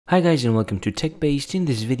Hi guys and welcome to TechBased. In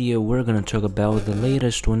this video we're gonna talk about the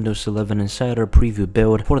latest Windows 11 Insider preview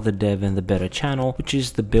build for the dev and the beta channel, which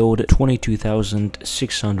is the build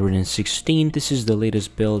 22616. This is the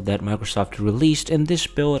latest build that Microsoft released, and this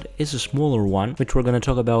build is a smaller one which we're gonna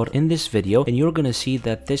talk about in this video, and you're gonna see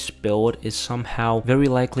that this build is somehow very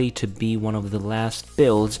likely to be one of the last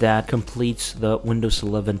builds that completes the Windows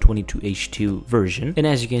 11 22H2 version. And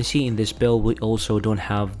as you can see in this build, we also don't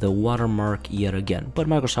have the watermark yet again, but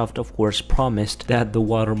Microsoft of course promised that the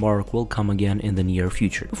watermark will come again in the near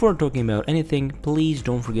future. Before talking about anything, please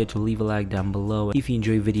don't forget to leave a like down below if you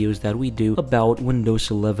enjoy videos that we do about Windows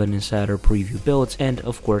 11 Insider preview builds, and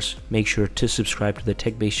of course make sure to subscribe to the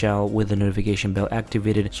TechBased channel with the notification bell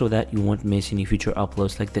activated so that you won't miss any future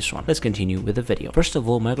uploads like this one. Let's continue with the video. First of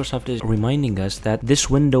all, Microsoft is reminding us that this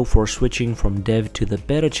window for switching from dev to the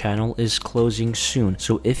beta channel is closing soon.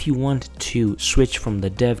 So if you want to switch from the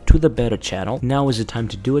dev to the beta channel, now is the time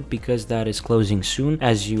to do it because that is closing soon.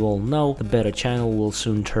 As you all know, the beta channel will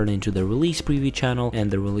soon turn into the release preview channel, and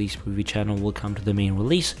the release preview channel will come to the main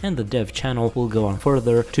release, and the dev channel will go on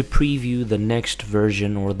further to preview the next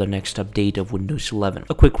version or the next update of Windows 11.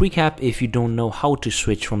 A quick recap: if you don't know how to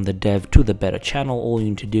switch from the dev to the beta channel, all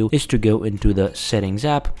you need to do is to go into the settings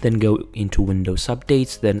app, then go into Windows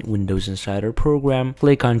updates, then Windows Insider program,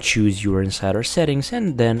 click on choose your Insider settings,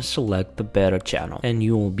 and then select the beta channel, and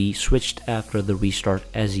you will be switched after the restart.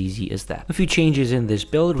 As easy as that. A few changes in this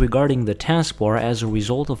build regarding the taskbar. As a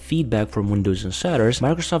result of feedback from Windows Insiders,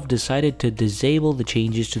 Microsoft decided to disable the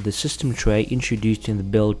changes to the system tray introduced in the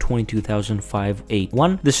build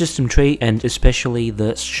 22581. The system tray, and especially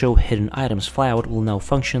the show hidden items flyout, will now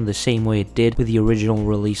function the same way it did with the original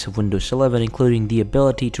release of Windows 11, including the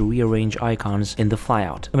ability to rearrange icons in the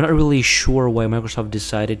flyout. I'm not really sure why Microsoft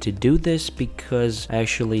decided to do this, because I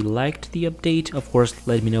actually liked the update. Of course,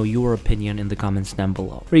 let me know your opinion in the comments down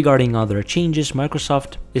below. Regarding other changes,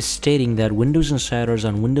 Microsoft is stating that Windows Insiders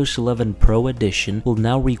on Windows 11 Pro Edition will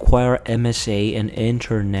now require MSA and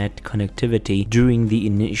internet connectivity during the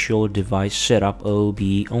initial device setup,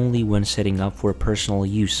 albeit only when setting up for personal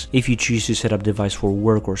use. If you choose to set up device for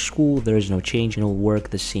work or school, there is no change and it will work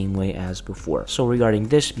the same way as before. So regarding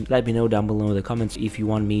this, let me know down below in the comments if you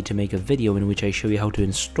want me to make a video in which I show you how to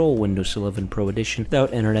install Windows 11 Pro Edition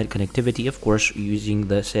without internet connectivity, of course using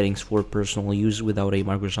the settings for personal use without a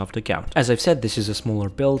Microsoft account. As I've said, this is a smaller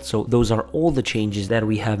build, so those are all the changes that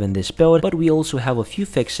we have in this build, but we also have a few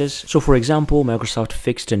fixes. So for example, Microsoft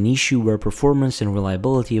fixed an issue where performance and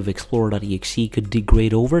reliability of Explorer.exe could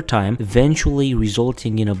degrade over time, eventually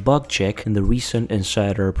resulting in a bug check in the recent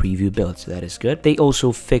Insider preview builds. That is good. They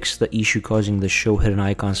also fixed the issue causing the show hidden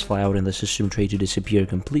icons flyout in the system tray to disappear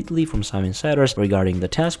completely from some Insiders. Regarding the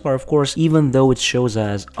taskbar, of course, even though it shows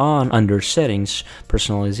as on under settings,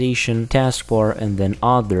 personalization, taskbar, and then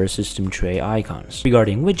other system tray icons.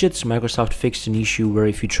 Regarding widgets, Microsoft fixed an issue where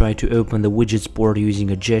if you try to open the widgets board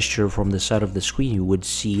using a gesture from the side of the screen, you would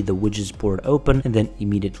see the widgets board open and then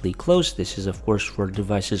immediately close. This is of course for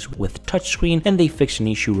devices with touchscreen, and they fixed an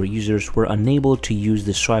issue where users were unable to use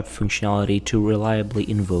the swipe functionality to reliably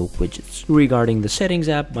invoke widgets. Regarding the settings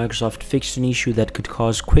app, Microsoft fixed an issue that could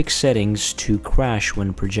cause quick settings to crash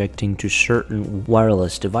when projecting to certain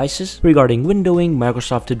wireless devices. Regarding windowing,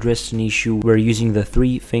 Microsoft addressed an issue where using the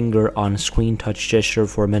three-finger on-screen touch gesture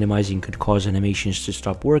for minimizing could cause animations to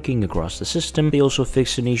stop working across the system. They also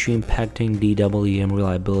fixed an issue impacting DWM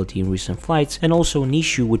reliability in recent flights, and also an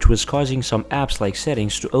issue which was causing some apps like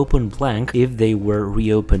settings to open blank if they were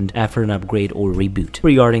reopened after an upgrade or reboot.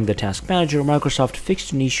 Regarding the Task Manager, Microsoft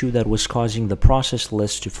fixed an issue that was causing the process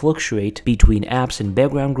list to fluctuate between apps and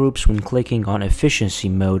background groups when clicking on efficiency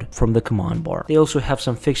mode from the command bar. They also have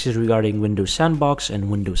some fixes regarding Windows Sandbox and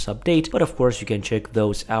Windows Update, but of course you can check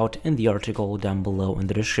those out in the article down below in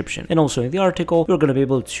the description. And also in the article, you're going to be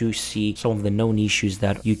able to see some of the known issues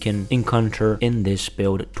that you can encounter in this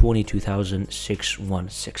build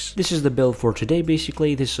 22616. This is the build for today.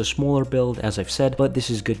 Basically, this is a smaller build, as I've said, but this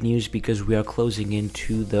is good news because we are closing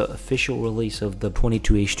into the official release of the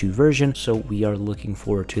 22H2 version, so we are looking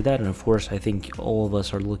forward to that. And of course, I think all of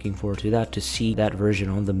us are looking forward to that, to see that version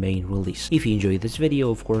on the main release. If you enjoyed this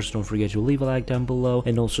video, of course, don't forget to leave a like down below,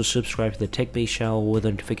 and also subscribe to the TechBased channel with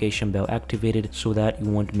the notification bell activated so that you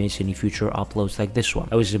won't miss any future uploads like this one.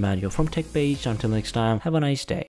 I was Emmanuel from TechBased. Until next time, have a nice day.